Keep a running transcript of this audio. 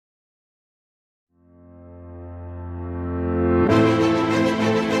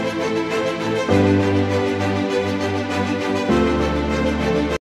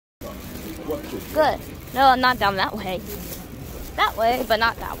good. No, not down that way. That way, but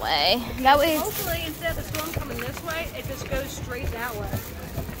not that way. That way. Hopefully, instead of the storm coming this way, it just goes straight that way.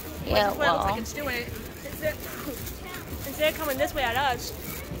 Yeah, well. It looks like it's doing it. Instead of coming this way at us,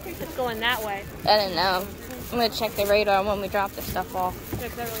 it's going that way. I don't know. I'm gonna check the radar when we drop the stuff off. Yeah,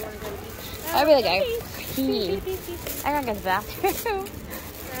 'cause I really want to go to the beach. I really gotta pee. I gotta go to the bathroom.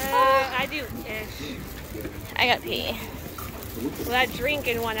 I do ish. I gotta pee. Well, that drink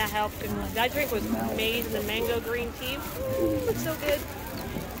and one that helped. And that drink was amazing. The mango green tea. Ooh, looks so good.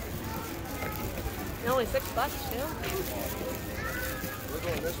 And only $6 too.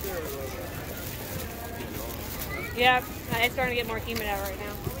 Yeah, it's starting to get more humid out right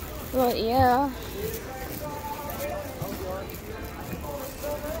now. Well, yeah.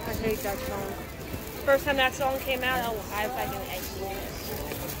 I hate that song. First time that song came out, I fucking hate it.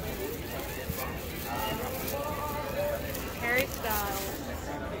 Harry Styles.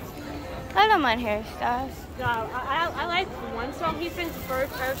 I don't mind Harry Styles. No, I like one song he sings, the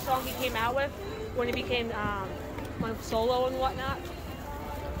first song he came out with, when he became one solo and whatnot.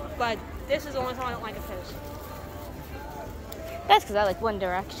 But this is the only song I don't like of his. That's because I like One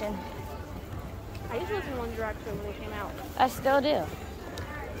Direction. I used to listen to One Direction when they came out. I still do.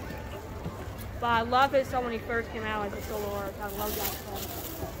 But I love his song when he first came out as a solo artist. I love that song.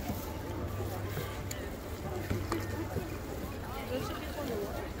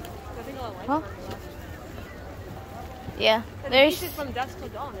 I think I like Huh? it. Yeah. This is from Dusk Till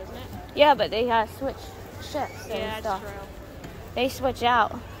Dawn, isn't it? Yeah, but they gotta switch shifts and Yeah, stuff. that's true. They switch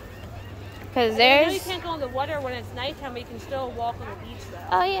out. Because You there's... can't go in the water when it's nighttime, but you can still walk on the beach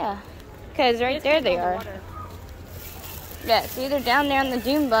though. Oh, yeah. Because right there they are. Yeah, see, they're down there on the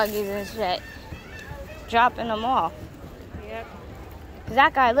dune buggies and shit. Dropping them off. Yep. Because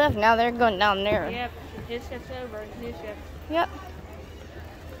that guy left, now they're going down there. Yep. His shift's over. His new shift. Yep.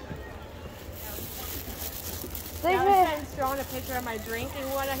 I was drawing a picture of my drink and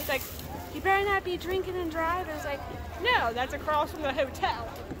whatnot. He's like, "You better not be drinking and driving." I was like, "No, that's across from the hotel."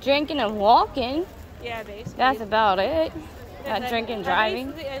 Drinking and walking. Yeah, basically. That's about it. Yeah, Not drinking and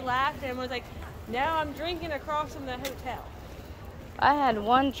driving. I laughed and was like, "No, I'm drinking across from the hotel." I had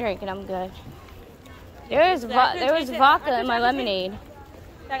one drink and I'm good. There was vodka in my lemonade.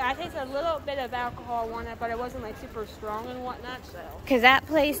 Like, I tasted a little bit of alcohol on it, but it wasn't like super strong and whatnot. So. Because that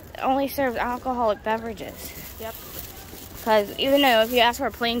place only serves alcoholic beverages. Yep. Because even though if you ask for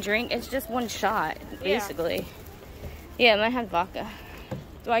a plain drink, it's just one shot, basically. Yeah, mine had vodka.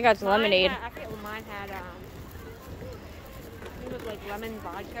 So I got the lemonade. I forget what mine had. I think it was like lemon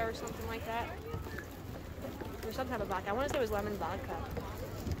vodka or something like that. Or some type of vodka. I want to say it was lemon vodka.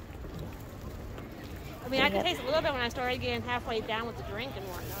 I mean, I could taste a little bit when I started getting halfway down with the drink and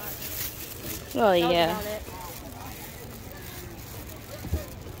whatnot. Well, yeah. That was about it.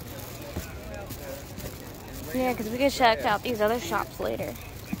 Yeah, because we could check out these other shops later.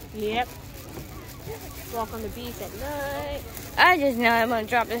 Yep. Walk on the beach at night. I just know I'm going to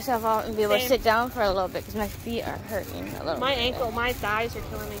drop this stuff off and be able to sit down for a little bit because my feet are hurting a little My bit. ankle, my thighs are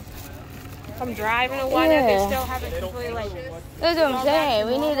killing me. I'm driving and whatnot, they still haven't completely like... That's what I'm saying.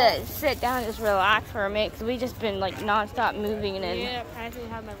 We need to sit down and just relax for a minute because we just been like non-stop moving and Yeah, I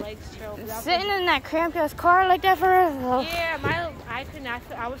didn't have my legs chilled. Sitting in that cramped ass car like that forever. Yeah, I could not.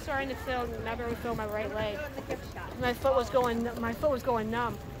 I was starting to never really feel my right leg. My foot was going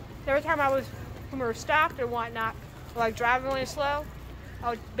numb. Every time when we were stopped and whatnot, like driving really slow, I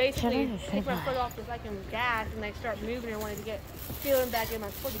would basically take my foot off the fucking gas and like start moving and wanted to get feeling back in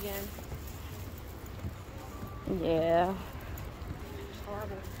my foot again. Yeah. It's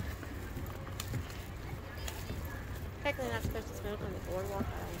horrible. Technically not supposed to smoke on the boardwalk. I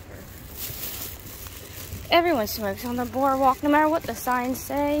don't care. Everyone smokes on the boardwalk, no matter what the signs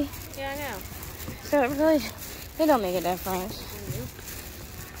say. Yeah, I know. So it don't make a difference.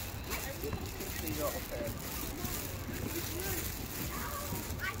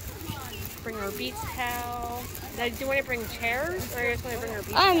 Bring our beach towel. Now, do you want to bring chairs, or you just want to bring our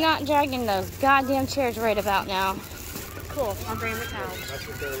beach I'm not dragging those goddamn chairs right about now. Cool, I'm bringing the towels.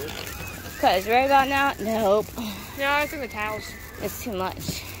 Because right about now, nope. No, I bring the towels. It's too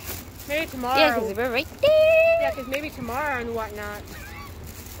much. Maybe tomorrow. Yeah, because we're right there. Yeah, because maybe tomorrow and whatnot.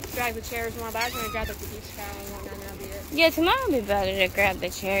 Drag the chairs and whatnot. I was going to grab like the beach towel and whatnot, and that'll be it. Yeah, tomorrow will be better to grab the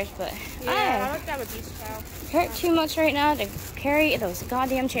chairs, but yeah, I like to have a beach towel. Hurt too much right now to carry those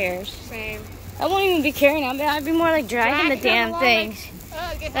goddamn chairs. Same. I won't even be carrying them. I'd be more like dragging the damn things.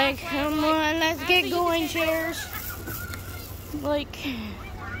 Like, come on, let's get going, chairs. Like,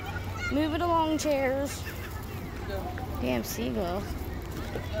 move it along, chairs. Damn seagull.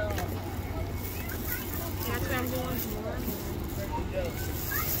 That's what I'm doing tomorrow.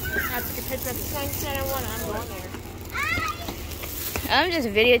 I took a picture of the sunset one. I'm going there. I'm just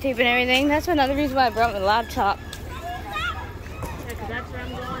videotaping everything. That's another reason why I brought my laptop. Yeah, because that's where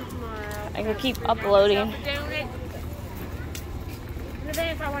I'm going tomorrow. I can keep uploading. And then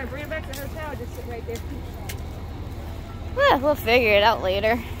if I want to bring it back to the hotel, I'll just sit right there. Yeah, we'll figure it out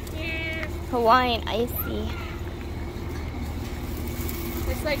later. Yeah. Hawaiian icy.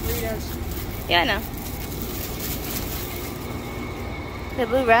 It's like Doritos. Yeah, I know. The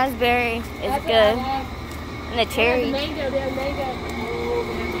blue raspberry is That's good. And the cherry. The mango, the mango. Oh,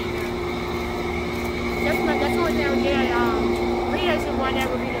 the mango. That's the only thing I would get at Doritos and one that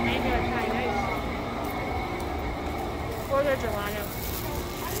would be the mango. It's kind of nice. Or the gelato.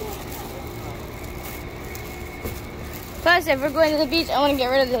 Plus, if we're going to the beach, I want to get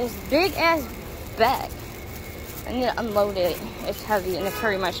rid of this big ass bag. I need to unload it. It's heavy and it's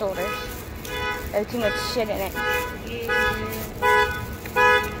hurting my shoulders. There's too much shit in it.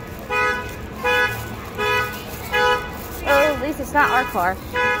 Oh, at least it's not our car.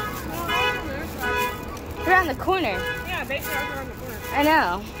 It's around the corner. Yeah, basically around the corner. I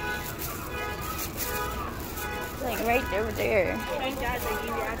know. It's like right over there. Thank God they gave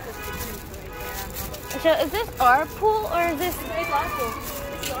you access to the right there. So is this our pool or is this? It's our pool.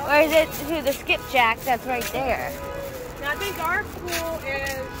 Or is it to the skipjack that's right there? Now, I think our pool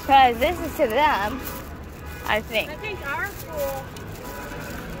is... Because this is to them, I think. I think our pool...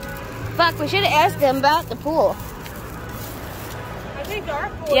 Fuck, we should have asked them about the pool. I think our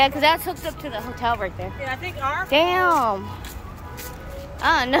pool... Yeah, because that's hooked up to the hotel right there. Yeah, I think our Damn.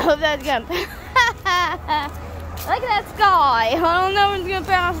 I don't know if that's going to... Look at that sky. I don't know if it's going to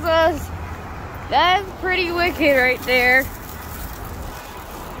pass us. That's pretty wicked right there.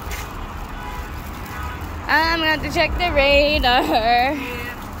 I'm going to have to check the radar. Yeah,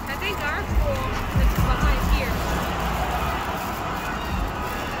 I think our pool is behind here.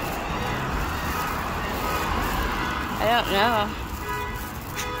 I don't know.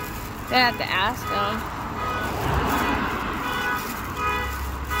 Gonna have to ask them.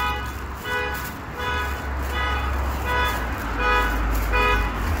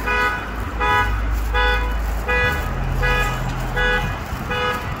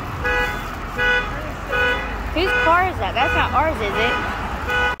 Whose car is that? That's not ours, is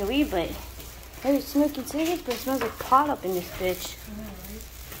it? Weed, but there's smoking cigarettes, but it smells like pot up in this bitch.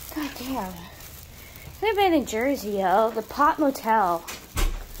 God damn. I've been in Jersey, yo. The Pot Motel.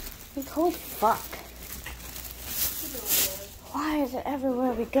 Like, holy fuck. Why is it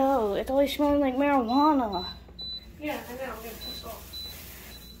everywhere we go? It's always smelling like marijuana. Yeah, I know. I'm gonna push off.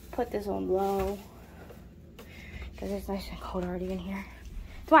 Put this on low. Because it's nice and cold already in here.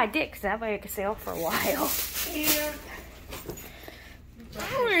 That's why I did, because that way I could stay off for a while. Yeah.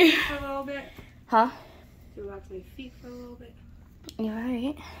 Sorry. For a little bit. Huh? Do relax my feet for a little bit. You're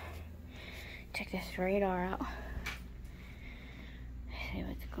right. Check this radar out. See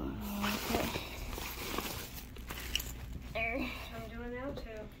what's going on with it. There. I'm doing now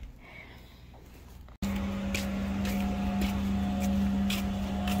too.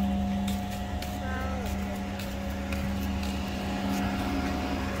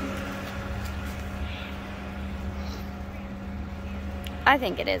 I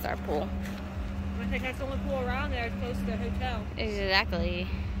think it is our pool. I think that's the only pool around there close to the hotel. Exactly.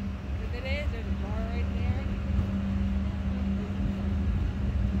 If it is, there's a bar right there.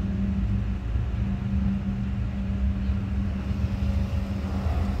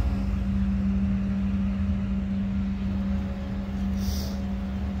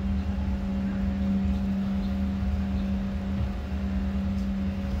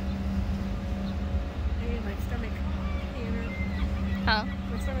 Maybe my stomach. Huh?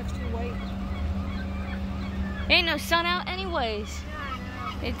 My stomach's too white. Ain't no sun out anyways.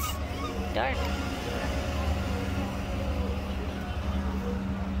 It's dark.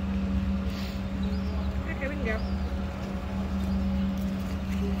 Okay, we can go.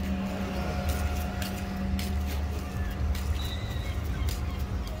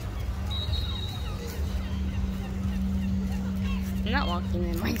 I'm not walking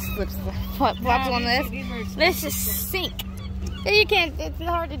in my slips. What's on this? This is sink. You can't. It's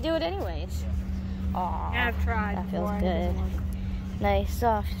hard to do it anyways. Aw, Yeah, I've tried. that feels before. good. Nice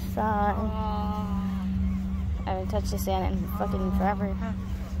soft sand. Oh, I haven't touched the sand in fucking forever. oh,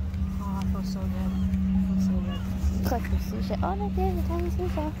 I feel so good. I feel so good. Collect some seashell. Oh, look, there's a tiny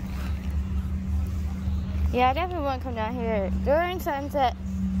seashell. Yeah, I definitely want to come down here during sunset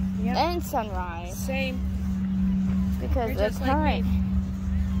and sunrise. Same. Because You're the just like current, me.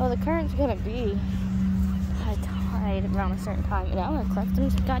 well, the current's gonna be high tide around a certain time, and I'm gonna collect them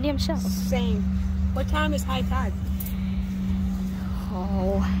goddamn shells. Same. What time is high tide?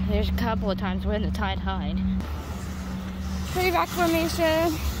 Oh, there's a couple of times we're in the tide hide. Pretty rock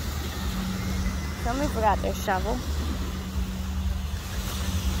formation. Somebody forgot their shovel.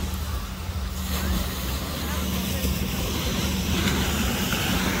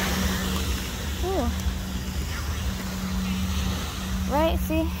 Ooh. Right,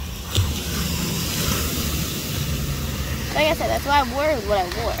 see? Like I said, that's why I wore what I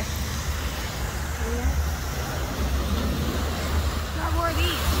wore. I wore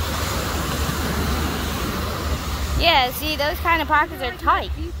these. Yeah, see, those kind of pockets are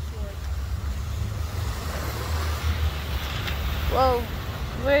tight. Well,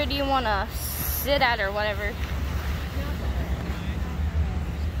 where do you want to sit at or whatever?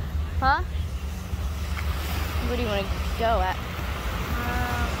 Huh? Where do you want to go at?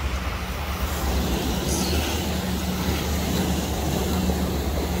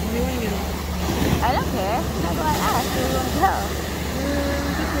 Where do you want to go? I don't care. That's why I asked where you want to go.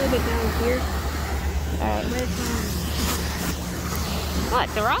 Just a little bit down here. Alright. What,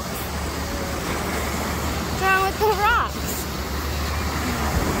 the rocks? What's wrong with the rocks?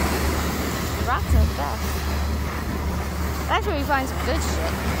 The rocks are the best. That's where we find some good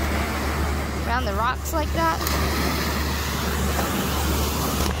shit. Around the rocks like that.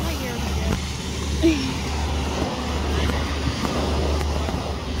 Right here.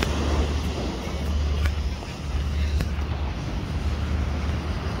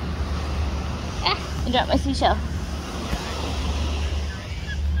 I dropped my seashell.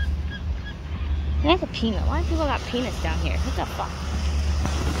 That's a peanut. Why do people got peanuts down here? What the fuck?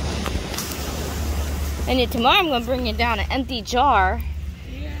 And then tomorrow I'm going to bring you down an empty jar.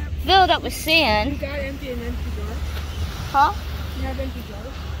 Yeah. Filled up with sand. You got an empty jar? Huh? You have empty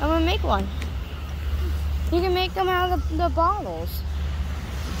jars? I'm going to make one. You can make them out of the bottles.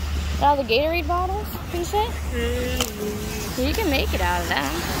 Out of the Gatorade bottles, you say? You can make it out of them. You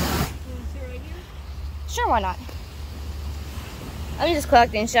want to sit right here? Sure, why not? I'm just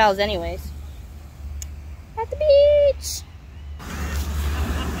collecting shells anyways. At the beach!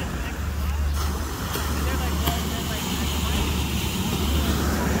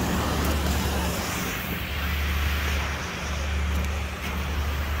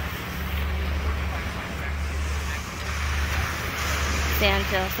 Sand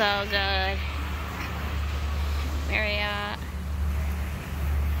feels so good. Marriott.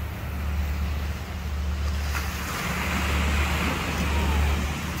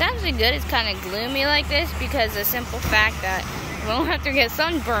 It's actually good. It's kind of gloomy like this because the simple fact that we won't have to get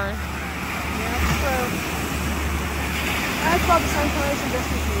sunburned. Yeah, that's true. I thought the sun colors and just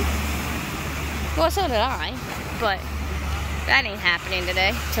in case. Well, so did I, but that ain't happening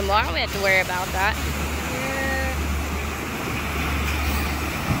today. Tomorrow we have to worry about that.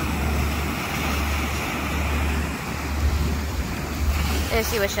 Let's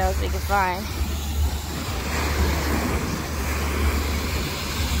see what shells we can find.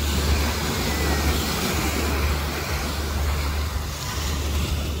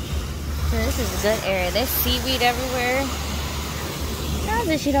 So this is a good area. There's seaweed everywhere. How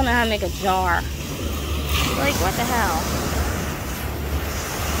does she don't know how to make a jar? Like, what the hell?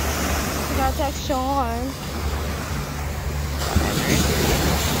 I gotta text Sean.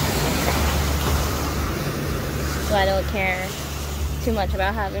 So I don't care too much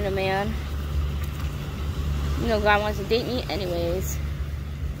about having a man. You know, God wants to date me anyways.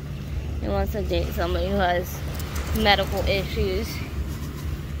 He wants to date somebody who has medical issues.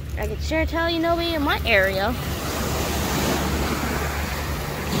 I could sure tell you nobody in my area.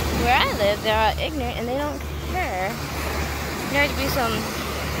 Where I live, they're ignorant and they don't care. You have to be some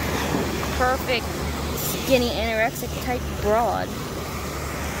perfect, skinny, anorexic type broad.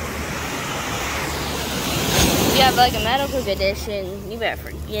 If you have like a medical condition, you better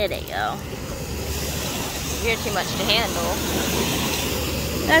forget it, yo. You're too much to handle.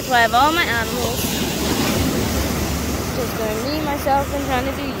 That's why I have all my animals. Just gonna me, myself, and trying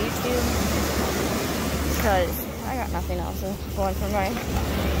to do YouTube. Because I got nothing else going for mine.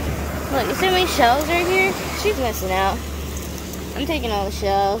 Look, you see how many shells right here? She's missing out. I'm taking all the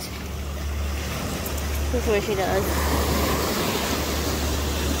shells. That's what she does.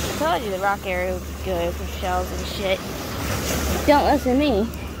 I told you the rock area would be good for shells and shit. Don't listen to me.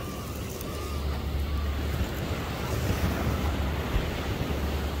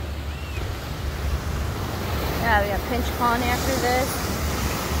 Yeah, we got Pinch Pond after this.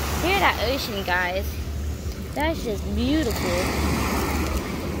 Hear that ocean, guys. That's just beautiful.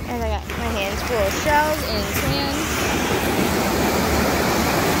 And I got my hands full of shells and sand.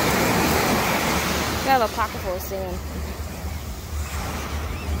 Got a pocket full of sand.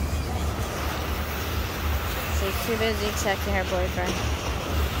 She's too busy texting her boyfriend.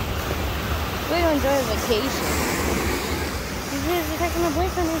 We don't enjoy a vacation. She's busy texting my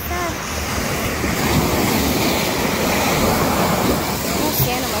boyfriend instead. I'm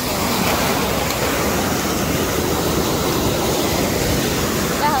sand on my hands.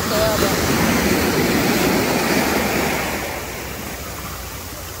 That helped a little bit.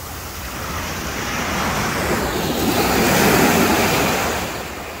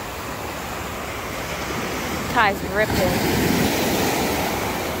 Ty's ripping.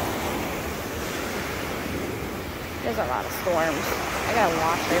 There's a lot of storms. I gotta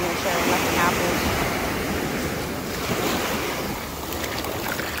watch her and make sure nothing happens.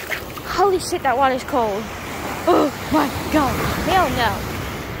 Holy shit, that water's cold. Oh my god. Hell no.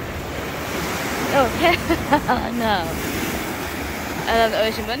 Oh hell no. I love the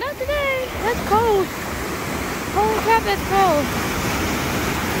ocean, but not today. That's cold. Holy crap, that's cold.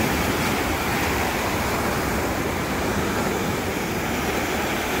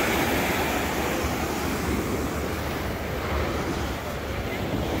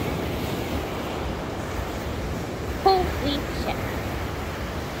 Holy shit.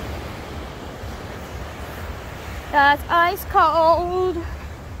 That's ice cold.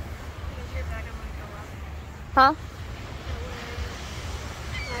 Huh? I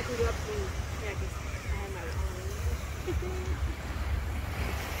can go up to, yeah, because I have my own.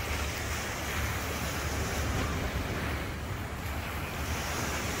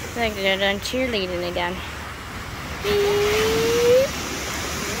 I think they're done cheerleading again.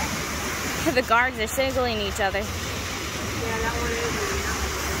 The guards are signaling each other. Yeah, that one is.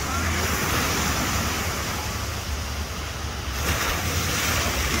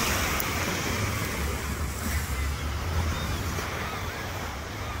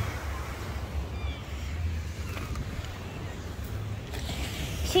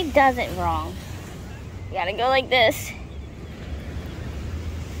 She does it wrong. You gotta go like this.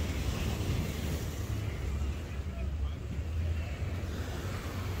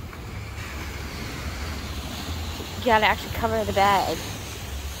 You gotta actually cover the bag.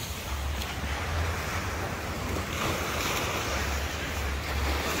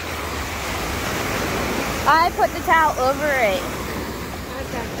 I put the towel over it.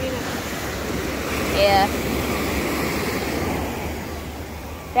 Yeah.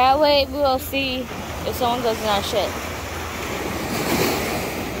 That way we will see if someone goes in our shit.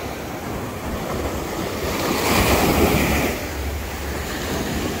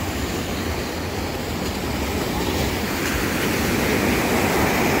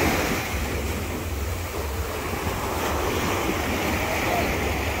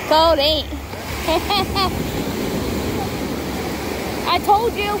 Cold ain't. I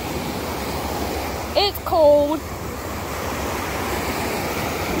told you. It's cold.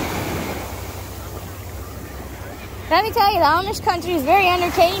 Let me tell you, the Amish country is very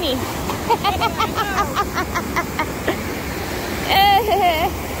entertaining.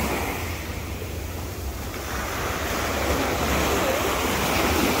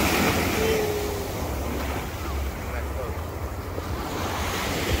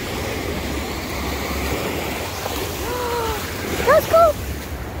 Let's go.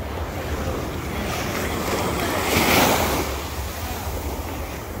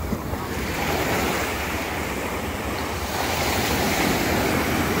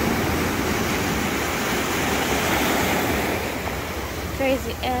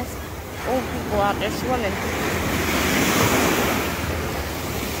 Crazy ass old people out there swimming.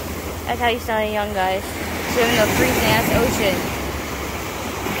 That's how you sound young guys. Swimming in the freezing ass ocean.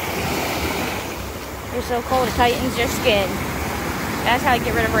 You're so cold it tightens your skin. That's how you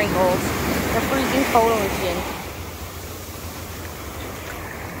get rid of wrinkles. The freezing cold ocean.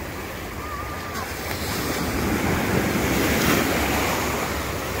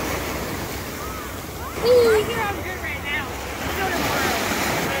 Right here I'm good right now. Let's go tomorrow.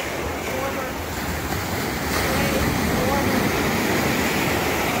 Warmer.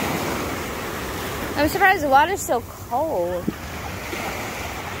 I'm surprised the water's so cold.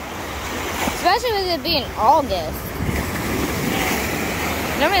 Especially with it being August.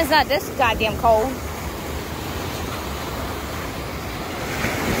 Normally it's not this goddamn cold.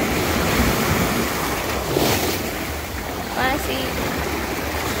 I see.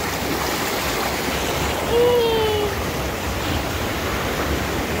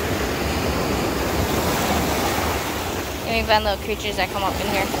 Let me find little creatures that come up in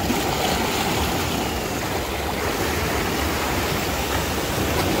here.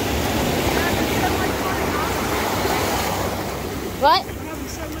 What?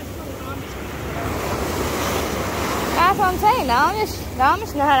 That's what I'm saying. The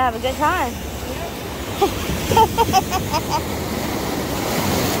Amish know how to have a good time.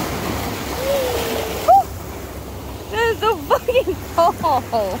 That is so fucking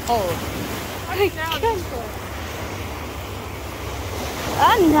cold.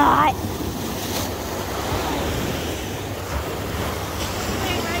 I'm not.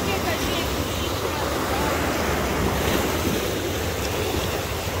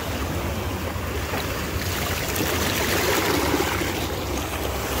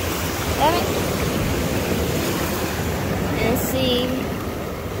 Damn it. Let's see.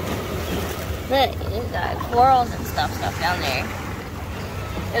 Look, there's got corals and stuff down there.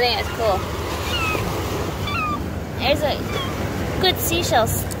 I think that's cool. There's a good seashell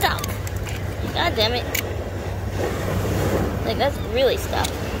stuck. God damn it. Like, that's really stuck.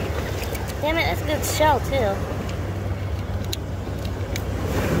 Damn it, that's a good shell too.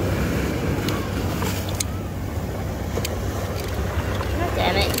 God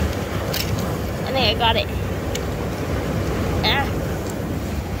damn it. I think I got it. Ah.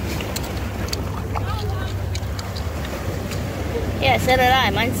 Yeah, so did I.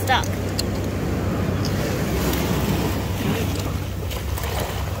 Mine's stuck.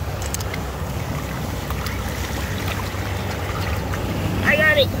 I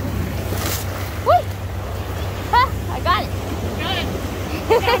got it. Woo! Ha! I got it. Got it.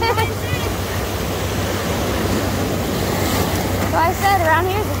 So I said around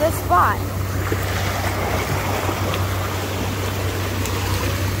here is a good spot.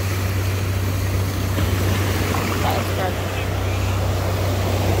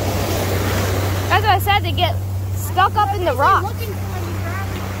 That's what I said, to get stuck up in the rock.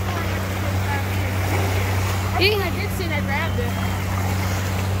 I did see that grabbed it.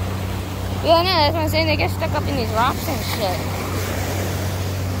 Yeah, I know, that's what I'm saying, they get stuck up in these rocks and shit.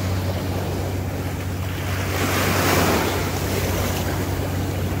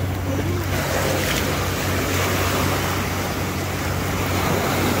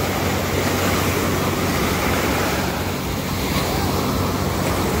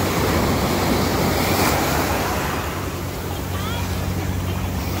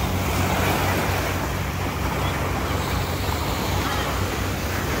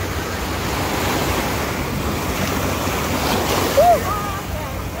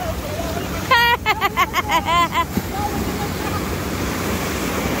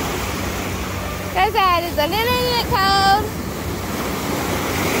 Cause that is a little bit cold.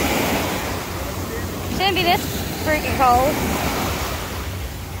 Shouldn't be this freaking cold.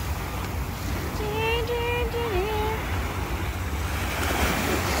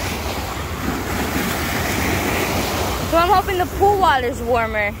 So I'm hoping the pool water's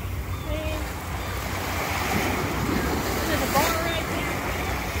warmer.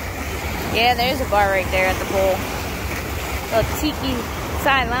 Yeah, there's a bar right there at the pool. A tiki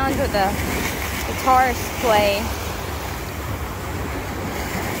side lounge with the guitarists play.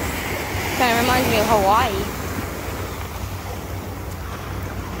 Kind of reminds me of Hawaii.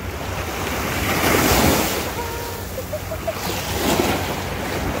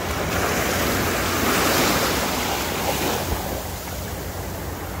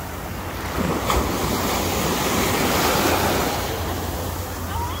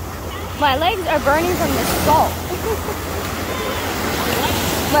 My legs are burning from the salt.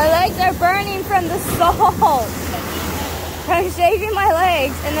 My legs are burning from the salt. I'm shaving my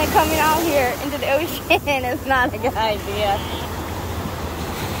legs and then coming out here into the ocean is not a good idea.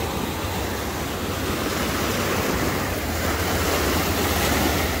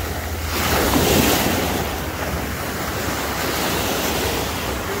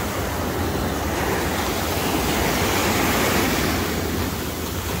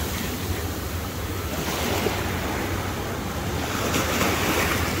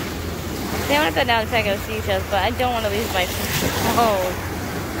 I want to put down a pack of seashells, but I don't want to lose my phone.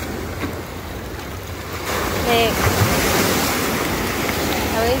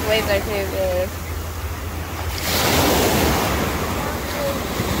 Oh, these waves are too big.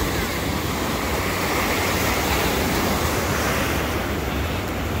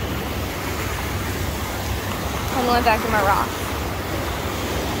 I'm going back to my rock.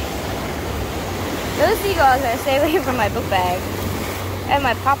 Those seagulls are going to stay away from my book bag. I have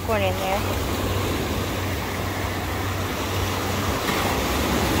my popcorn in there.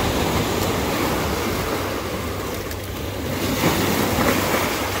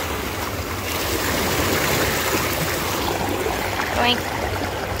 Boink.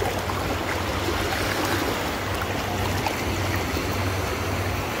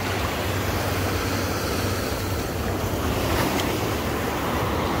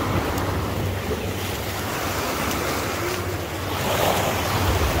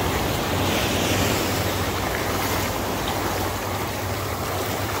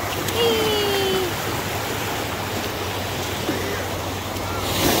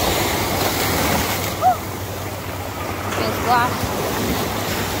 glass.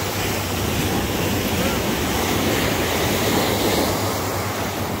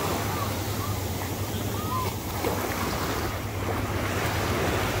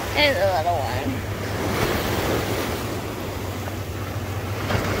 There's a little one.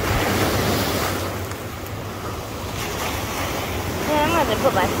 Yeah, I'm going to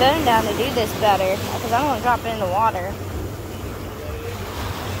put my phone down to do this better because I don't want to drop it in the water.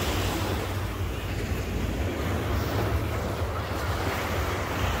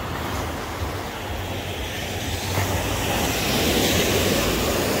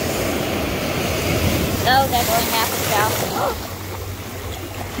 Oh, definitely half a cow.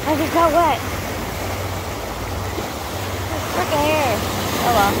 I just got wet. Freaking hair.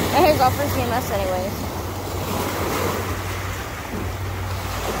 Oh well, my hair's all frizzy and mess anyways.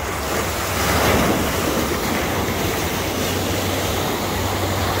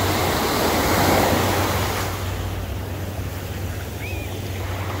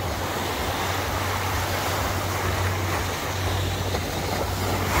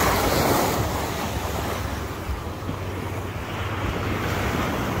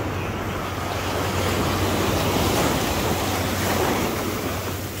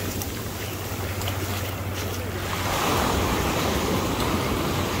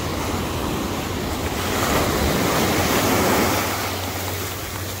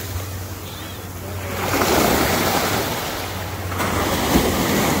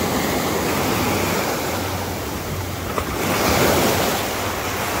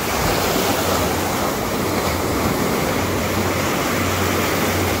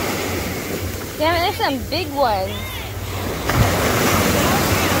 Damn it, there's some big ones.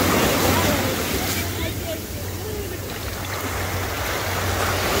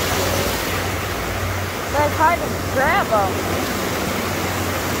 But it's hard to grab them.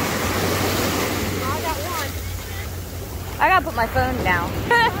 I got one. I gotta put my phone down.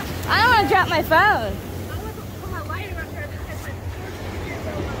 I don't want to drop my phone. I want to put my lighter up there because my torch is here, so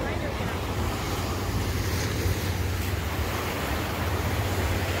my lighter's down.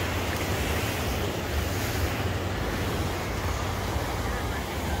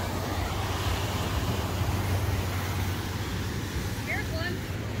 Here's one.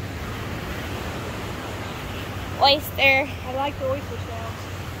 Oyster. I like the oyster shells.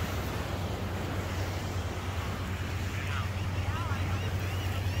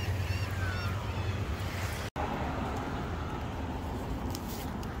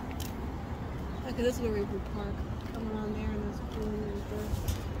 Okay, this is where we would park. Come around there and there's a pool right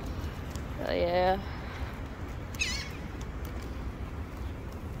there. Oh yeah.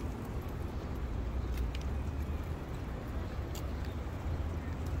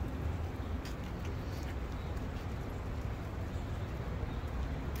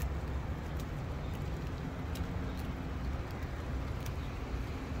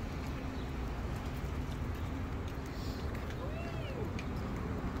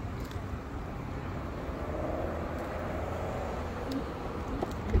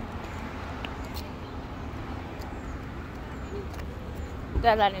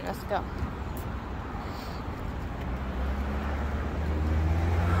 They're letting us go.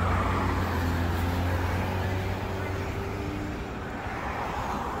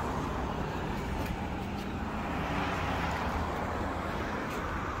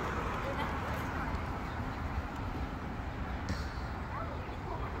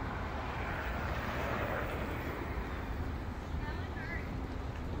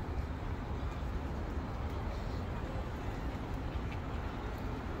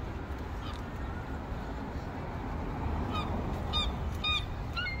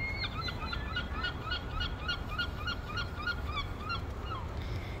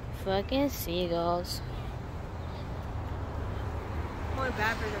 Fucking seagulls. I'm only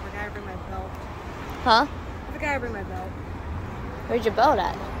bad for I forgot to bring my belt. Huh? I forgot to bring my belt. Where's your boat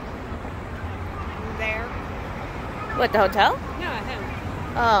at? There. What, the hotel? No, at him.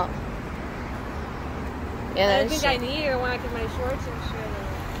 Oh. Yeah, I that's think I need it when I get my shorts and shit.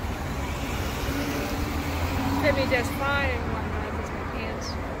 Fit me just fine and whatnot because my pants.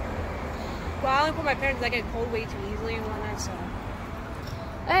 Well, I only put my pants because I get cold way too easily and whatnot, so.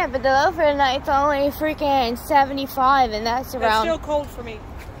 Yeah, but the low night's only freaking 75, and that's around. That's still cold for me.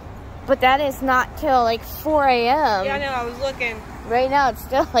 But that is not till like 4 a.m. Yeah, I know. I was looking. Right now, it's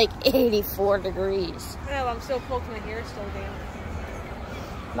still like 84 degrees. I know. I'm still cold. My hair's still down.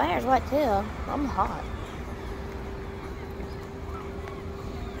 My hair's wet too. I'm hot.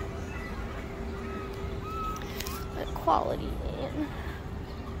 But Quality Inn.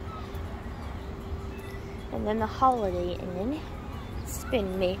 And then the Holiday Inn.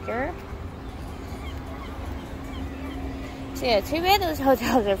 Spin Maker. So yeah, too bad those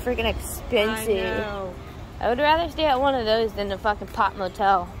hotels are freaking expensive. I know. I would rather stay at one of those than a fucking pot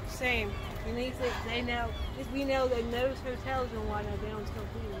motel. Same. And they know, we know that in those hotels and whatnot, they don't still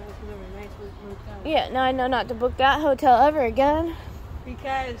do those because they're nice motels. Yeah, now I know not to book that hotel ever again.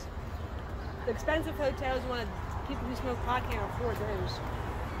 Because the expensive hotels, people who smoke pot can't afford those.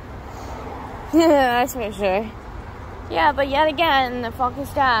 Yeah, that's for sure. Yeah, but yet again, the fucking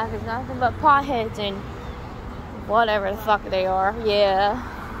staff is nothing but potheads and whatever the fuck they are. Yeah.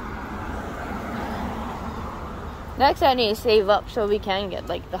 Next, I need to save up so we can get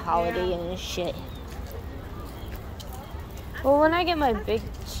like the holiday and shit. Well, when I get my big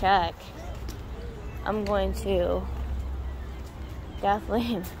check, I'm going to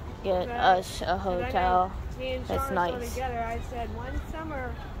definitely get us a hotel that's nice. Together, I said one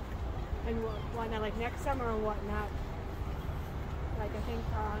summer and whatnot, like next summer and whatnot. Like I think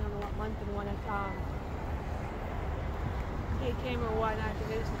I don't know what month and what he came or whatnot to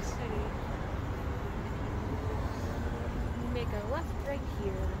visit the city. Make a left right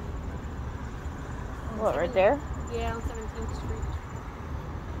here. What, right there? Yeah, on 17th Street.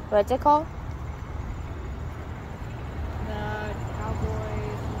 What's it called? The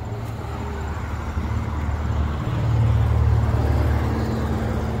Cowboys.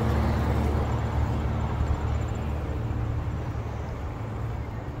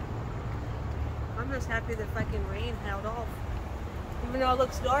 I'm just happy the fucking rain held off. Even though it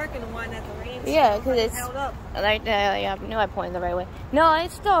looks dark and one at the rain, yeah, because it's held up. Like yeah, I knew I pointed the right way. No,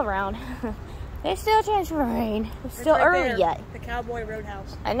 it's still around. It's still trying to rain. It's still right early there, yet. The Cowboy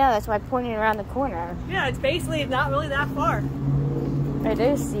Roadhouse. I know, that's why I'm pointing around the corner. Yeah, it's basically not really that far. It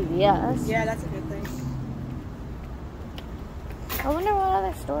is CVS. Yeah, that's a good thing. I wonder what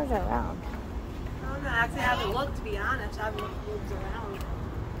other stores are around. I don't know. Actually, I haven't looked, to be honest. I haven't looked around.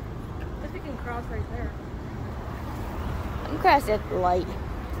 I guess we can cross right there. You crossed at the light.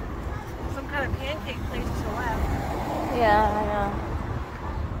 Some kind of pancake place to the left. Yeah, I know.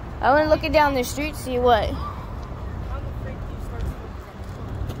 I went looking down the street to see what.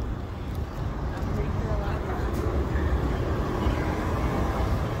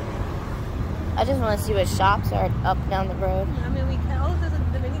 I just want to see what shops are up down the road. I mean, we can. Oh, there's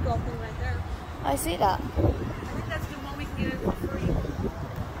the mini golf thing right there. I see that. I think that's the one we can get in for free.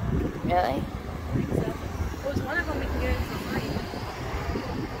 Really? I think so. Well, it's one of them we can get in for free.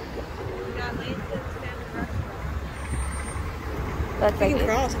 We got Lansdowne Standard Restaurant. That's We like can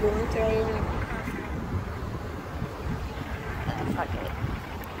cross if we want to. Or you want to cross fuck it.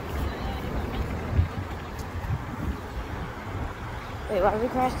 Wait, why are we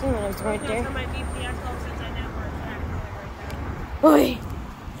crossing when it's right there? My GPS all since I know where it's at. Right there. Oi!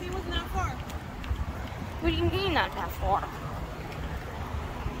 See, it wasn't that far. What do you mean not that far?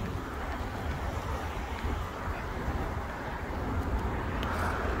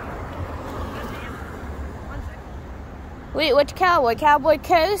 Wait, which cowboy? Cowboy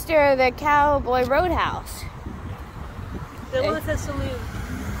Coast or the Cowboy Roadhouse? The one that says Saloon.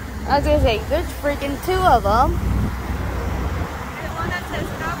 I was gonna say, there's freaking two of them. And the one that says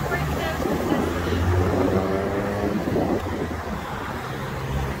Cowboy Coast and says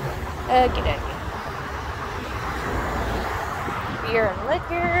Saloon. Okay. Beer and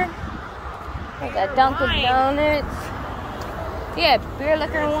liquor. I got Dunkin' Donuts. Yeah, beer,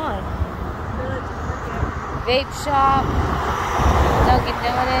 liquor, and wine. Vape shop. Dunkin'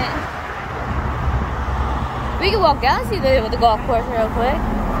 Donuts. We can walk down and see the golf course real quick.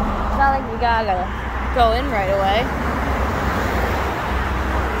 It's not like we gotta go in right away.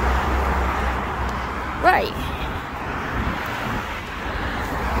 Right.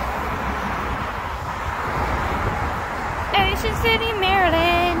 Ocean City,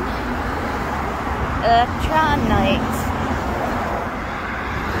 Maryland. Electron night.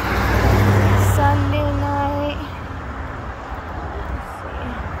 Sunday night. Let's see.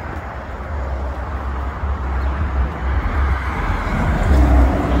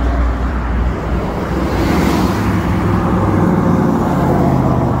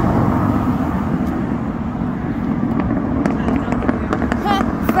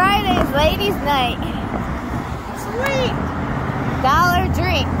 Friday's ladies' night. Sweet! Dollar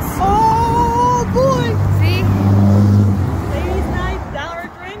drinks. Oh boy! See? Ladies' night, dollar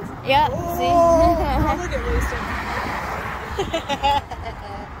drinks? Yep, Oh, see? I'll get wasted.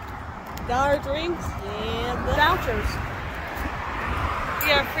 Dollar drinks and vouchers. You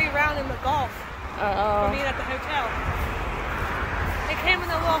got a free round in the golf for being at the hotel. It came in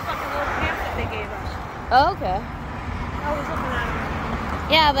the little pamphlet they gave us. Oh, okay. I was looking at it.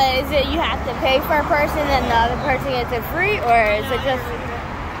 Yeah, but is it you have to pay for a person and the other person gets it free, or is it just?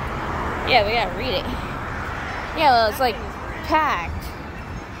 Yeah, we gotta read it. Yeah, well, it's like packed.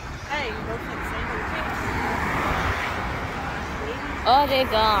 Hey, you both have the same thing. All day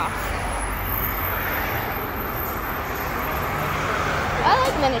golf. I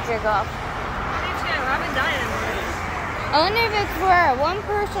like miniature golf. Me too. I haven't done it in a minute. I wonder if it's for one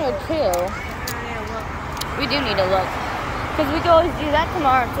person or two. I need to look. We do need to look. Because we can always do that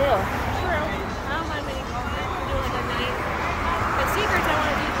tomorrow too. True. I don't mind mini golf. I can do like a night. The secrets I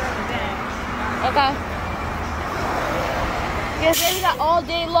want to do during the day. Okay. Because they got all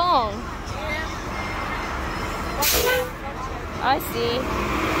day long. I see.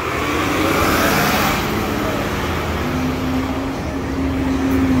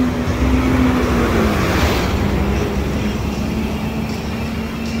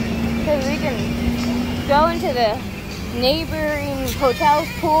 Because we can go into the neighboring hotel's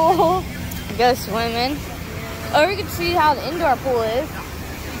pool, go swimming, or we can see how the indoor pool is.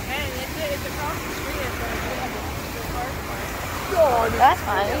 It's across the street at the park. That's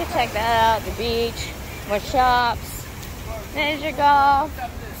fine. We can check that out. The beach, more shops, miniature golf,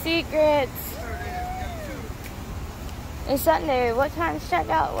 secrets. It's Sunday. What time's check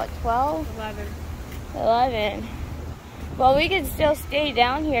out? What, 12? 11. 11. Well, we could still stay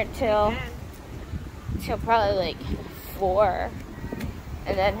down here till probably like 4,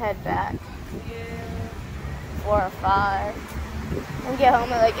 and then head back. Yeah. 4 or 5, and get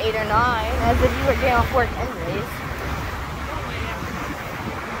home at like 8 or 9, as if you were getting off work anyways.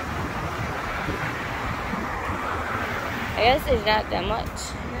 I guess there's not that much.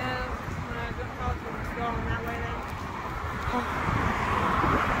 Yeah. When I go going that way then.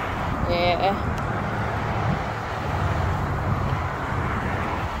 Yeah.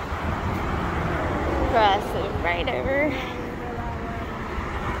 Cross it right over.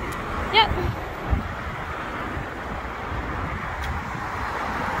 Yep.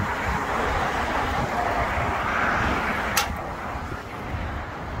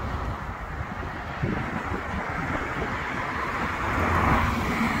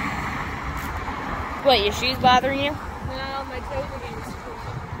 What, your shoes bothering you? No, my toes are getting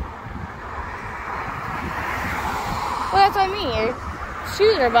squishy. Well, that's what I mean. Your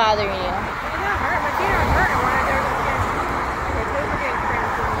shoes are bothering you. They're not hurt. My feet aren't hurting when they're my toes are getting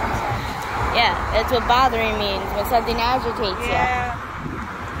cramped on one side. Yeah, that's what bothering means, when something agitates you. Yeah.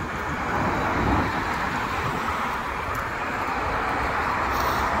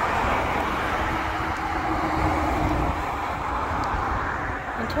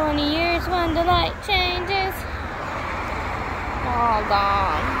 In 20 years when the light changes, all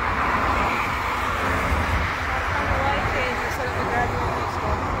gone. When the light changes so that the graduate makes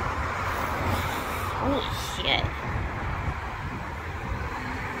school. Holy shit.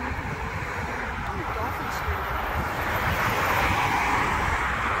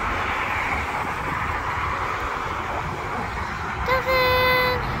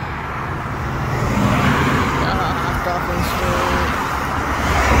 Dolphin! Dolphin Street.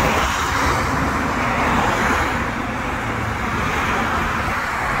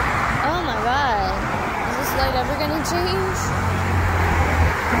 Oh my god. Is this light ever gonna change?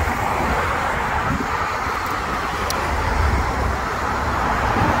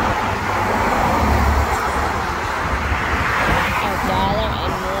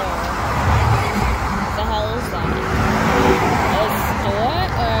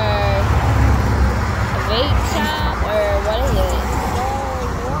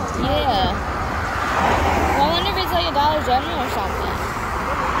 Dollar General or something.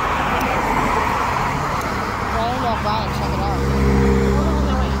 Well, I'm gonna buy and check it out.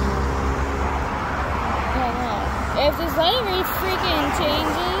 I don't know. If this light rate freaking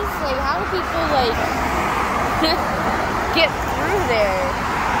changes, like how do people like get through there?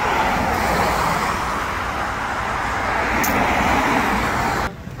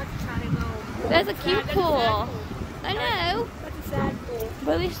 That's a cute pool. I know. That's a sad pool.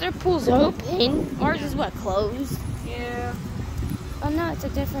 But at least their pool's open. Ours is what, closed? Yeah. Oh no, it's a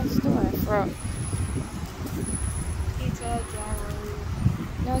different store. Pizza, gyro.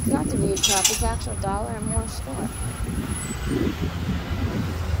 No, it's not the View Shop. It's actual Dollar and More store.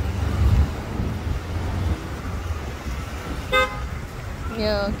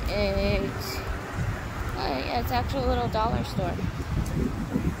 Milk, eggs. Oh yeah, it's actual little dollar store.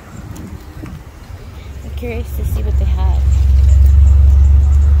 I'm curious to see what they have.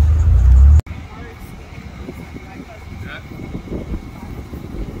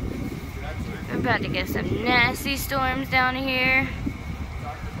 We're about to get some nasty storms down here.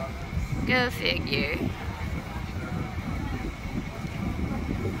 Go figure.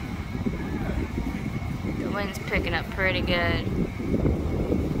 The wind's picking up pretty good.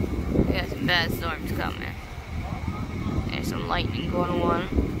 We got some bad storms coming. There's some lightning going on.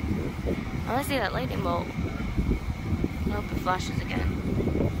 I want to see that lightning bolt. I hope it flashes again.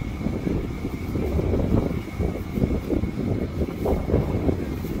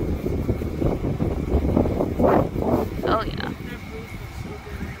 Oh yeah.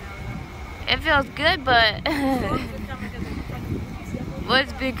 It feels good, but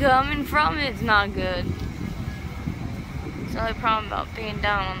what's becoming from it's not good. It's the only problem about being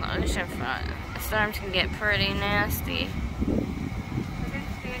down on the ocean front. The storms can get pretty nasty.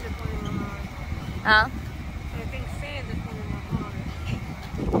 Huh? I think sand is one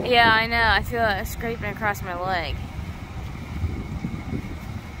of my arms. Yeah, I know. I feel it scraping across my leg.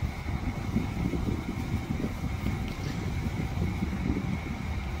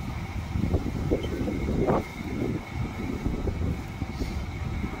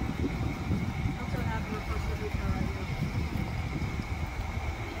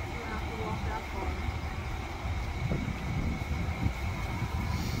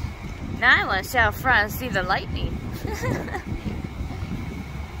 Now I want to sit out front and see the lightning.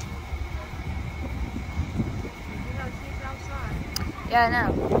 Yeah, I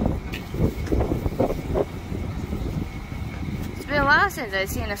know. It's been a while since I've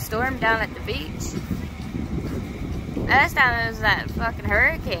seen a storm down at the beach. Last time it was that fucking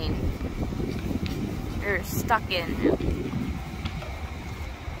hurricane we were stuck in.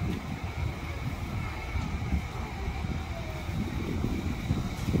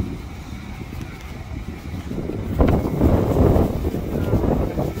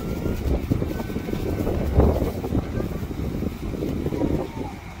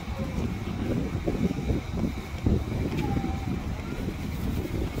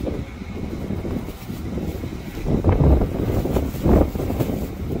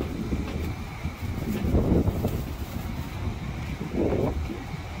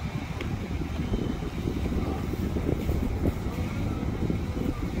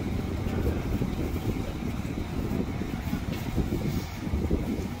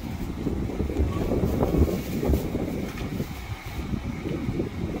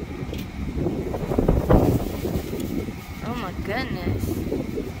 Goodness.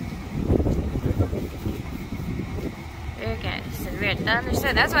 Okay, severe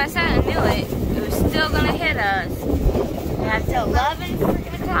thunderstorm. That's why I said I knew it. It was still gonna hit us. We have till 11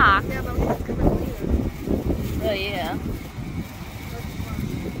 freaking o'clock. Oh yeah.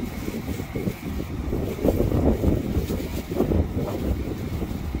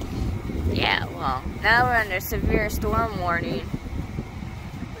 Yeah, well, now we're under severe storm warning.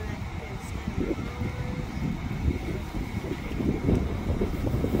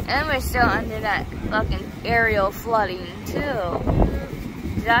 And we're still under that fucking aerial flooding too.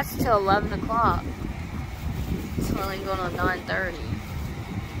 That's till 11 o'clock. It's only going on 9:30.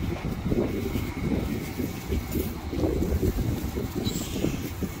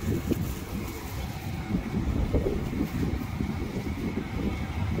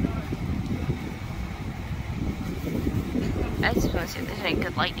 I just want to see if there's any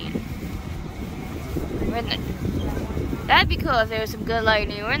good lightning. We're in the That'd be cool if there was some good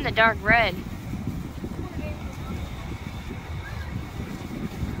lightning. We're in the dark red.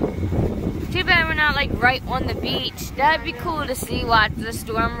 Too bad we're not like right on the beach. That'd be cool to see watch the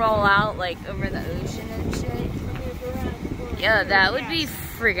storm roll out like over the ocean and shit. Yeah, that would be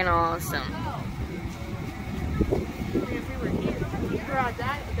freaking awesome. If we were at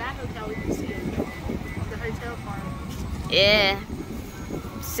that hotel, we could see it. The hotel part. Yeah.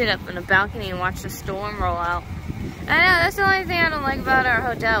 Sit up on the balcony and watch the storm roll out. I know, that's the only thing I don't like about our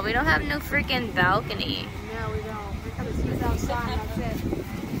hotel. We don't have no freaking balcony. No, we don't. We kind of see outside, that's it.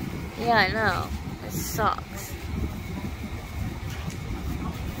 Yeah, I know. It sucks.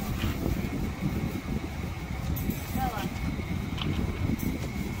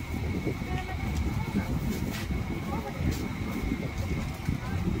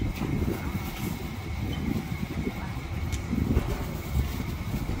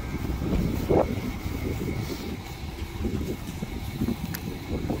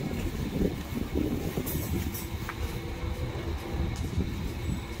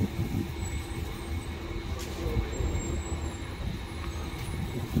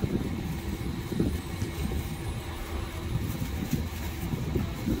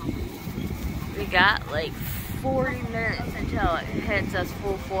 Got like 40 minutes until it hits us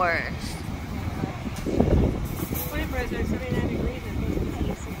full force.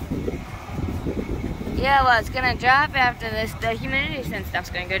 Yeah, well, it's gonna drop after this. The humidity and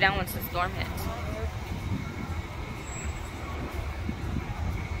stuff's gonna go down once the storm hits.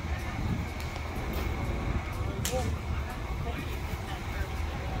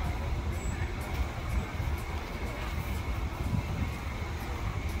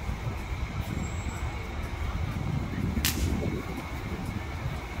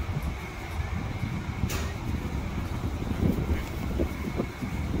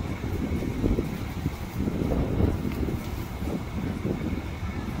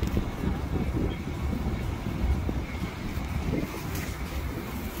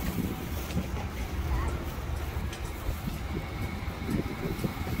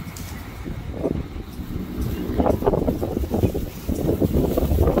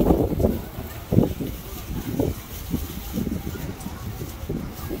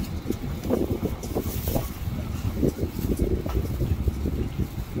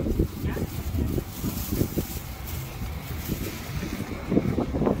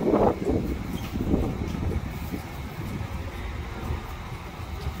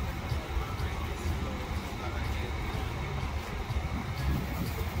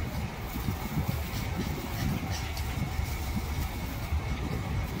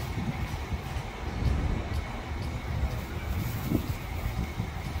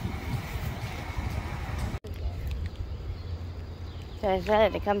 So I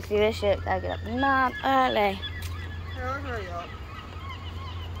said to come see this shit. I get up not early. Hurry up.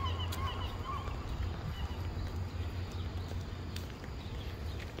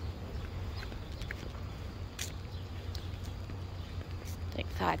 Like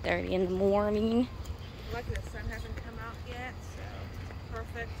 5:30 in the morning. Lucky the sun hasn't come out yet, so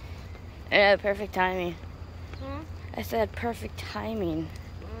perfect. Yeah, perfect timing. Hmm? I said perfect timing.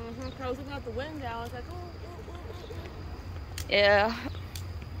 I was looking out the window. I was like, oh. Yeah.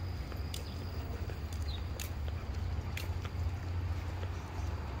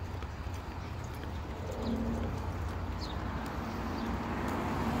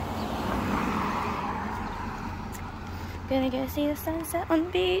 Gonna go see the sunset on the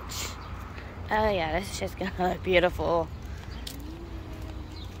beach. Oh yeah, this is just gonna look beautiful.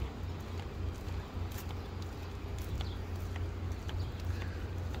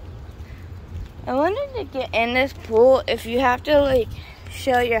 I wanted to get in this pool if you have to like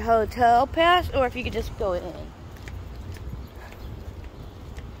show your hotel pass or if you could just go in.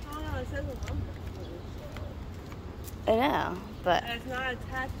 Oh no, it says a lumber pool. I know, but And it's not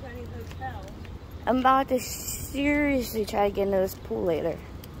attached to any hotel. I'm about to seriously try to get into this pool later.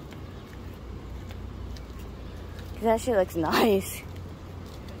 Cause that shit looks nice. It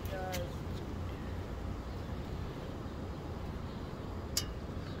does.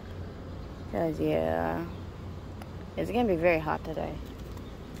 Cause yeah, it's gonna be very hot today.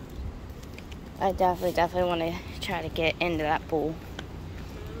 I definitely want to try to get into that pool.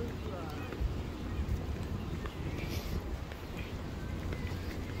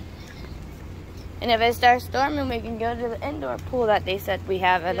 And if it starts storming, we can go to the indoor pool that they said we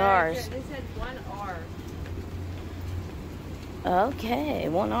have at ours. They said 1 hour. Okay,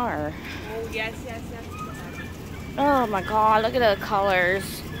 1 hour. Oh, yes. Oh my god, look at the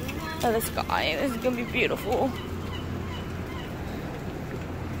colors of the sky. This is gonna be beautiful.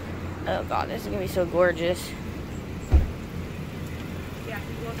 Oh god, this is gonna be so gorgeous. Yeah,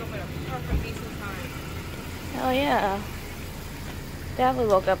 you woke up at a perfect decent time. Hell yeah.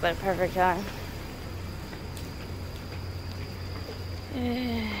 Definitely woke up at a perfect time.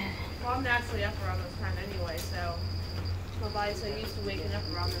 Well, I'm naturally up around this time anyway, so my body's so used to waking up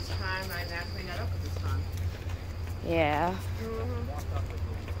around this time, I naturally got up at this time. Yeah.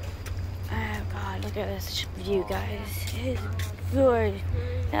 Oh god, look at this view, guys. It is good.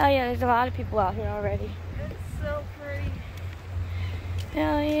 Hell yeah, there's a lot of people out here already. It's so pretty.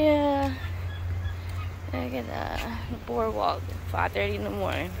 Hell yeah. Look at the boardwalk, 5:30 in the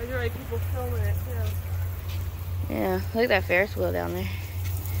morning. There's already people filming it too. Yeah, look at that Ferris wheel down there.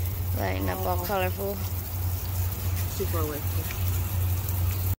 Lighting up all colorful. Super wicked.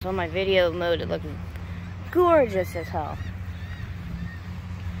 So on my video mode, it looks gorgeous as hell.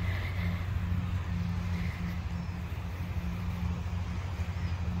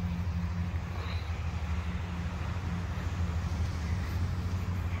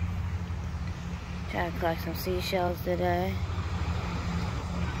 Trying to collect some seashells today.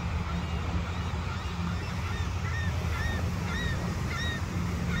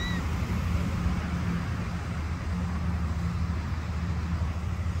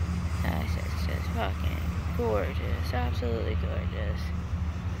 It's just fucking gorgeous, absolutely gorgeous.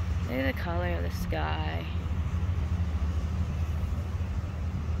 Look at the color of the sky.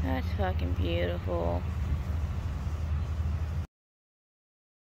 That's fucking beautiful.